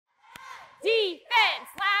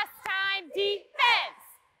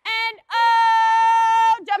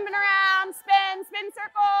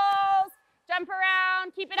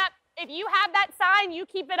going, you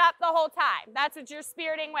keep it up the whole time. That's what you're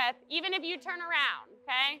spiriting with, even if you turn around,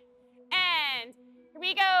 okay? And here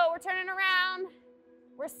we go, we're turning around.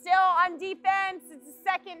 We're still on defense, it's a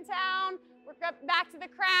second down. We're back to the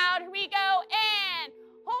crowd, here we go, and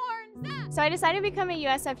horns up. So I decided to become a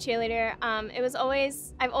USF cheerleader.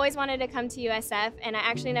 I've always wanted to come to USF, and I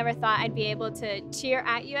actually never thought I'd be able to cheer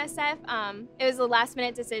at USF. It was a last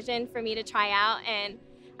minute decision for me to try out, and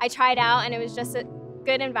I tried out, and it was just a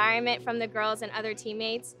good environment from the girls and other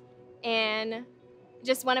teammates. And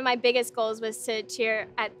just one of my biggest goals was to cheer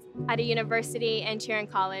at a university and cheer in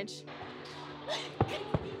college.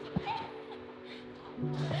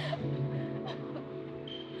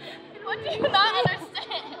 What do you not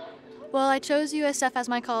understand? Well, I chose USF as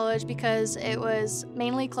my college because it was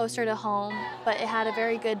mainly closer to home, but it had a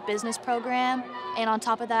very good business program. And on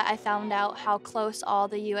top of that, I found out how close all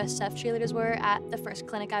the USF cheerleaders were at the first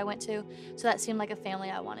clinic I went to. So that seemed like a family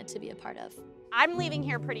I wanted to be a part of. I'm leaving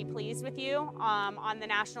here pretty pleased with you on the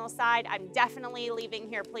national side. I'm definitely leaving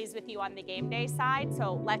here pleased with you on the game day side.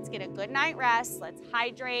 So let's get a good night rest. Let's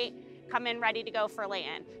hydrate. Come in ready to go for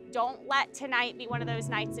lay-in. Don't let tonight be one of those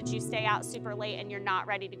nights that you stay out super late and you're not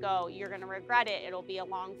ready to go. You're gonna regret it. It'll be a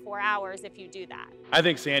long 4 hours if you do that. I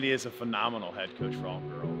think Sandy is a phenomenal head coach for all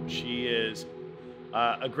girls. She is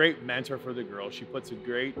a great mentor for the girls. She puts a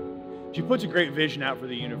great vision out for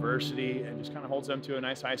the university and just kind of holds them to a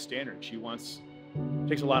nice high standard. She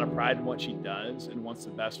takes a lot of pride in what she does and wants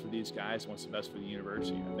the best for these guys, wants the best for the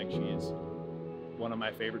university. I think she is one of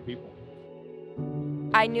my favorite people.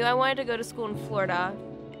 I knew I wanted to go to school in Florida,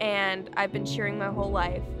 and I've been cheering my whole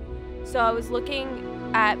life. So I was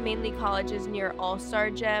looking at mainly colleges near all-star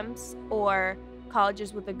gyms or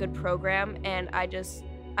colleges with a good program, and I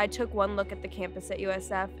took one look at the campus at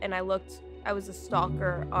USF, and I was a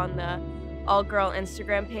stalker on the all-girl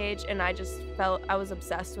Instagram page, and I just felt I was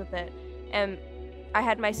obsessed with it. And I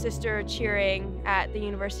had my sister cheering at the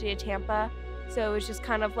University of Tampa, so it was just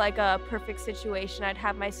kind of like a perfect situation. I'd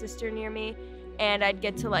have my sister near me, and I'd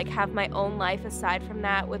get to like have my own life aside from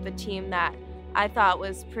that with a team that I thought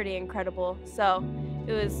was pretty incredible. So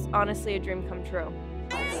it was honestly a dream come true.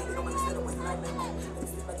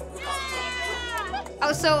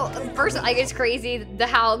 Oh, so first, like, it's crazy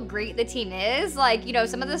how great the team is. Like, you know,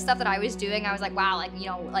 some of the stuff that I was doing, I was like, wow, like, you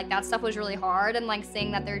know, like that stuff was really hard. And like seeing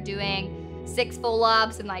that they're doing 6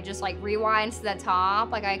 pull-ups and like just like rewinds to the top,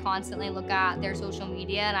 like I constantly look at their social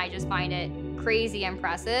media and I just find it crazy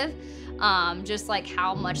impressive. Just like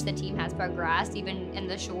how much the team has progressed even in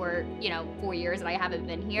the short, you know, 4 years that I haven't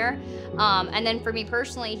been here. And then for me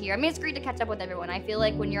personally here, I mean, it's great to catch up with everyone. I feel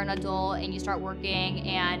like when you're an adult and you start working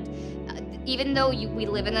and even though we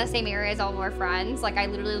live in the same area as all of our friends, like I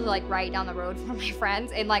literally live like right down the road from my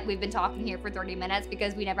friends, and like we've been talking here for 30 minutes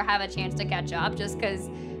because we never have a chance to catch up just because,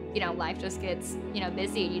 you know, life just gets, you know,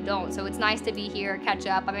 busy and you don't. So it's nice to be here, catch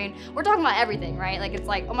up. I mean, we're talking about everything, right? Like it's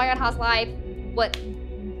like, oh my God, how's life?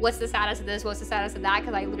 What's the status of this? What's the status of that?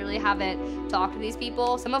 Because I literally haven't talked to these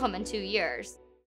people, some of them in 2 years.